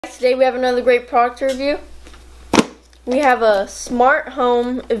Today we have another great product review. We have a smart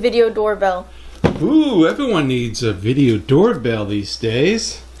home video doorbell. Ooh, everyone needs a video doorbell these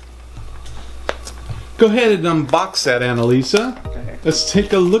days. Go ahead and unbox that, Annalisa. Okay. Let's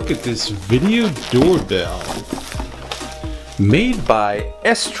take a look at this video doorbell. Made by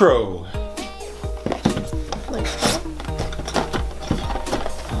ETSROW.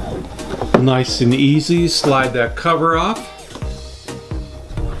 Nice and easy, slide that cover off.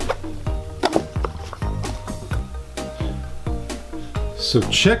 So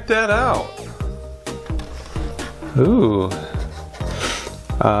check that out. Ooh.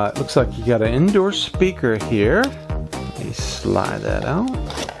 It looks like you got an indoor speaker here. Let me slide that out.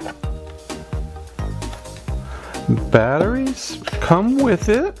 Batteries come with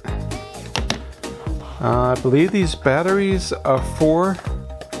it. I believe these batteries are for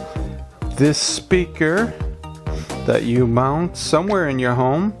this speaker that you mount somewhere in your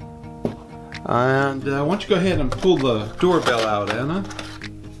home. And why don't you go ahead and pull the doorbell out, Anna?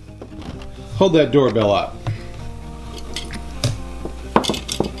 Hold that doorbell up.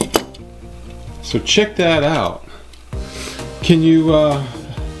 So check that out. Can you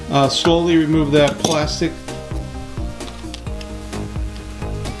slowly remove that plastic?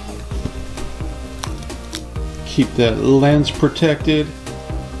 Keep that lens protected.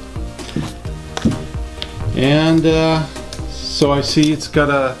 And so I see it's got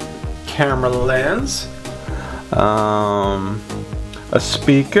a camera lens, a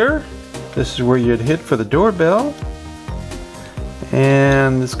speaker. This is where you'd hit for the doorbell.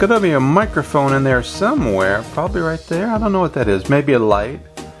 And there's gonna be a microphone in there somewhere, probably right there. I don't know what that is, maybe a light.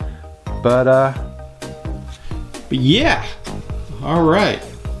 But yeah, all right.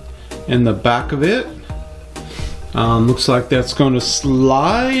 In the back of it, looks like that's going to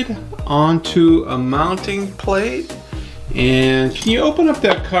slide onto a mounting plate. And can you open up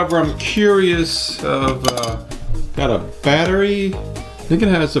that cover? I'm curious of, got a battery. I think it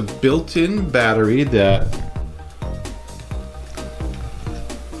has a built-in battery that.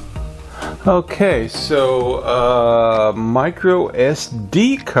 Okay, so micro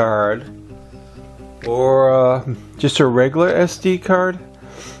SD card or just a regular SD card.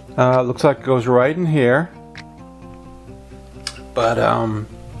 Looks like it goes right in here. But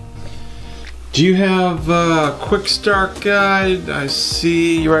do you have a quick start guide? I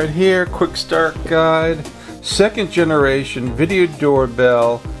see right here, quick start guide, second generation video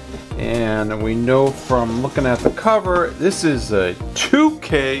doorbell, and we know from looking at the cover, this is a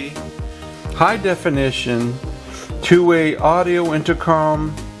 2K high definition, two-way audio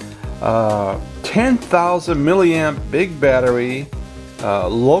intercom, 10,000 milliamp big battery,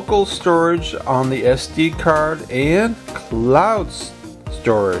 local storage on the SD card, and cloud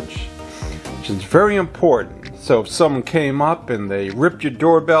storage, which is very important. So if someone came up and they ripped your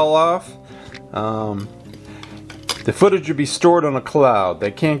doorbell off, the footage would be stored on a cloud.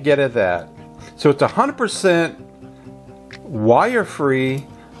 They can't get at that. So it's 100% wire-free,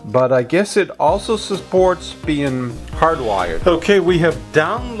 but I guess it also supports being hardwired. Okay, we have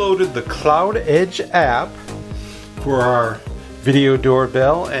downloaded the Cloud Edge app for our video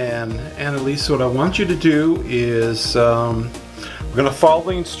doorbell, and Annalisa, what I want you to do is we're going to follow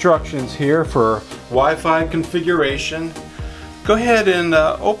the instructions here for Wi-Fi configuration. Go ahead and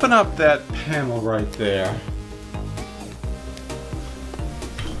open up that panel right there.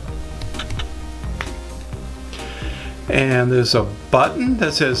 And there's a button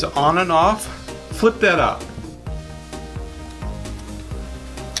that says on and off. Flip that up.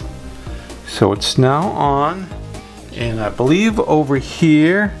 So it's now on, and I believe over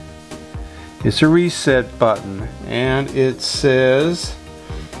here is a reset button, and it says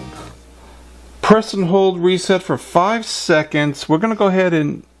press and hold reset for 5 seconds. We're going to go ahead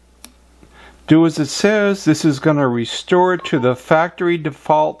and do as it says. This is going to restore it to the factory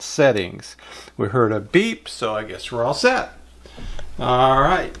default settings. We heard a beep, so I guess we're all set.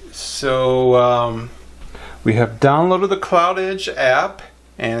 Alright, so we have downloaded the Cloud Edge app,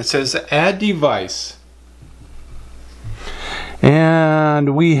 and it says add device.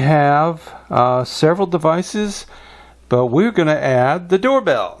 And we have several devices, but we're going to add the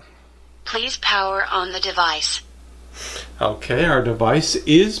doorbell. Please power on the device. Okay, our device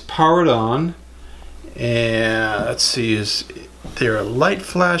is powered on. And let's see, is there a light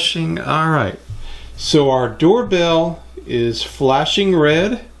flashing? Alright, so our doorbell is flashing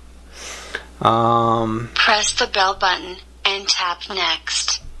red. Press the bell button and tap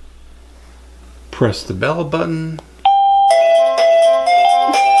next. Press the bell button.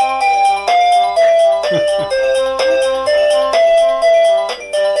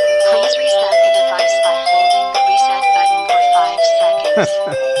 Please reset the device by holding the reset button for 5 seconds.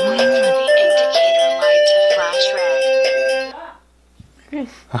 Wait for the indicator light to flash red.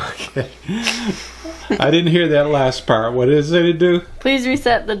 Okay. I didn't hear that last part. What is it to do? Please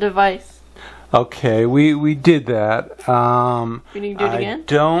reset the device. Okay, we did that. We need to do it again? I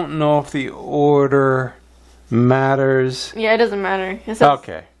don't know if the order matters. Yeah, it doesn't matter. It says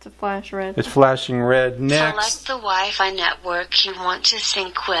Okay. to flash red. It's flashing red. Next. Select the Wi-Fi network you want to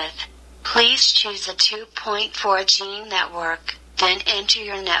sync with. Please choose a 2.4G network, then enter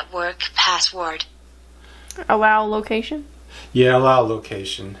your network password. Allow location? Yeah, allow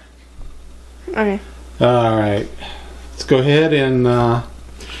location. Okay. Alright. Let's go ahead and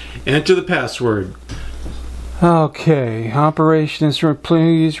enter the password. Okay, operation is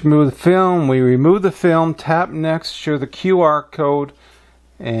please remove the film. We remove the film, tap next, show the QR code,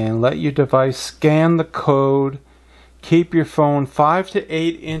 and let your device scan the code. Keep your phone 5 to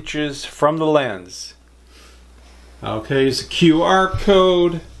 8 inches from the lens. Okay, it's a QR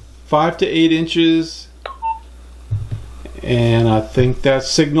code, 5 to 8 inches. And I think that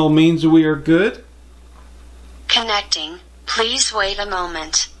signal means we are good. Connecting. Please wait a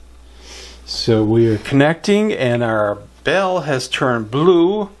moment. So we are connecting and our bell has turned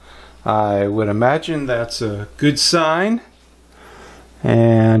blue. I would imagine that's a good sign.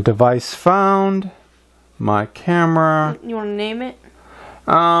 And device found. My camera. You want to name it?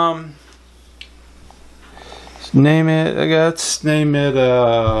 Name it. Let's name it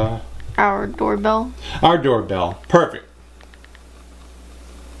Our doorbell. our doorbell. Perfect.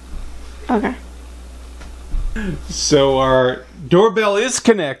 Okay. So our doorbell is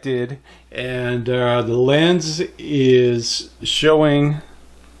connected and the lens is showing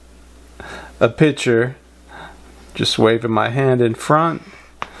a picture. Just waving my hand in front.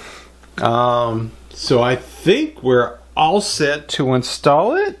 So I think we're all set to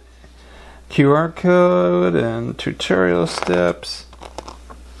install it. QR code and tutorial steps.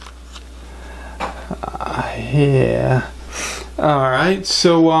 Yeah. Alright,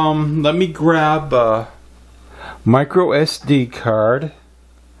 so let me grab a micro SD card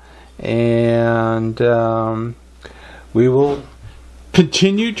and we will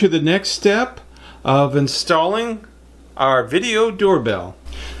continue to the next step of installing our video doorbell.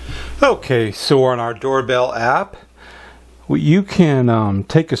 Okay, so on our doorbell app, you can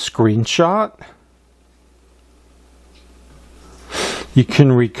take a screenshot. You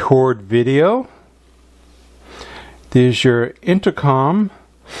can record video. There's your intercom.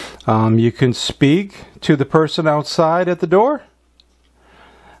 You can speak to the person outside at the door.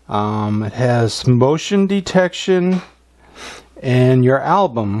 It has motion detection and your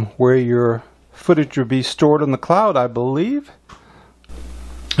album where your footage will be stored on the cloud, I believe.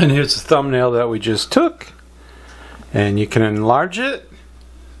 And here's the thumbnail that we just took. And you can enlarge it.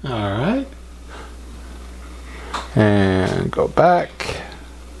 Alright. And go back.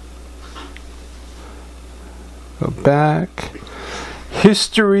 Go back.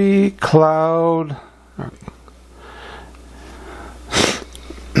 History, cloud.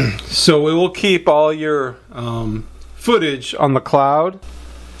 So it will keep all your footage on the cloud.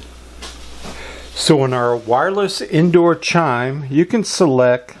 So in our wireless indoor chime, you can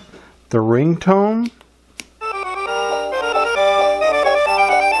select the ringtone,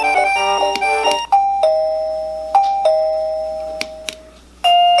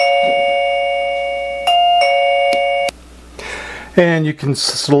 and you can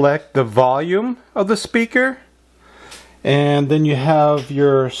select the volume of the speaker, and then you have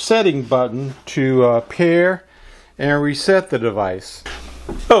your setting button to pair and reset the device.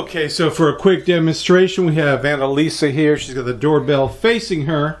 Okay, so for a quick demonstration, we have Annalisa here. She's got the doorbell facing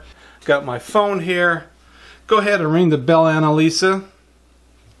her. Got my phone here. Go ahead and ring the bell, Annalisa.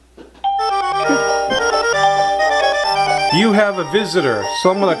 You have a visitor,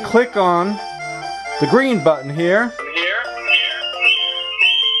 so I'm going to click on the green button here.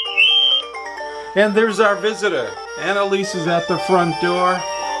 And there's our visitor. Annalisa's at the front door.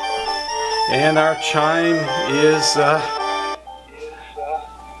 And our chime is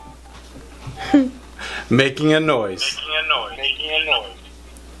making a noise.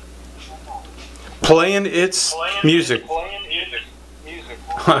 Playing its music.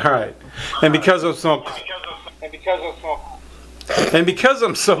 Alright. And because I'm so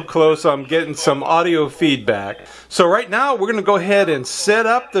close, I'm getting some audio feedback. So right now we're going to go ahead and set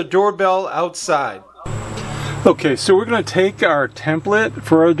up the doorbell outside. Okay, so we're going to take our template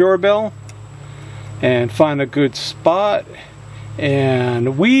for our doorbell and find a good spot.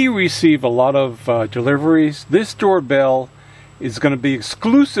 And we receive a lot of deliveries. This doorbell is going to be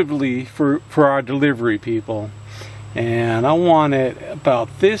exclusively for our delivery people. And I want it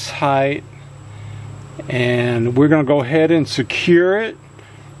about this height. And we're going to go ahead and secure it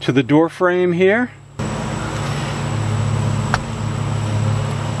to the door frame here.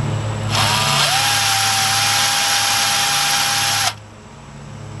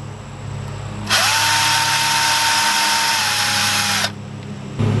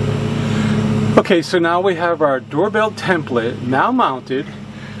 Okay, so now we have our doorbell template now mounted.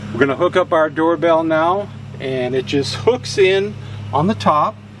 We're going to hook up our doorbell now, and it just hooks in on the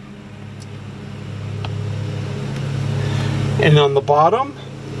top. And on the bottom,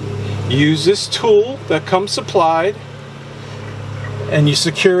 use this tool that comes supplied, and you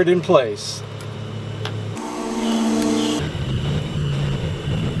secure it in place.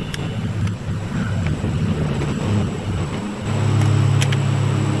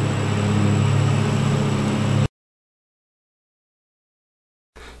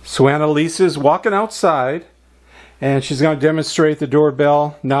 So Annalisa's walking outside, and she's going to demonstrate the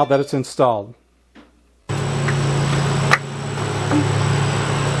doorbell now that it's installed.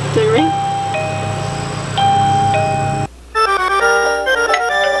 Did it ring?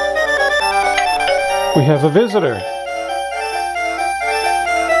 We have a visitor.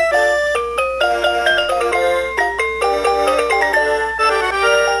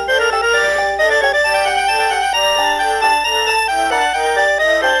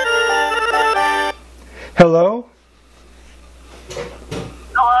 Hello?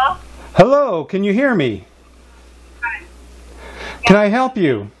 Hello? Hello, can you hear me? Hi. Can I help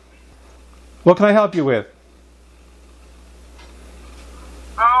you? What can I help you with?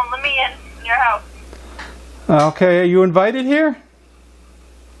 Let me in your house. Okay, are you invited here?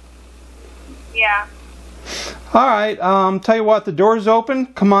 Yeah. Alright, tell you what, the door's open.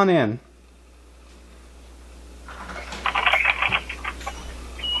 Come on in.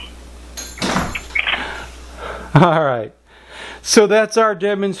 Alright, so that's our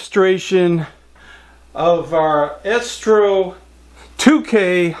demonstration of our ETSROW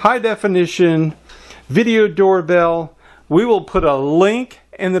 2K high definition video doorbell. We will put a link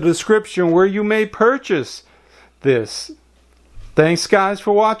in the description where you may purchase this. Thanks guys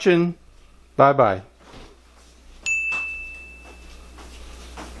for watching. Bye bye.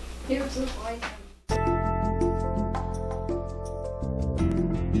 Here's the light.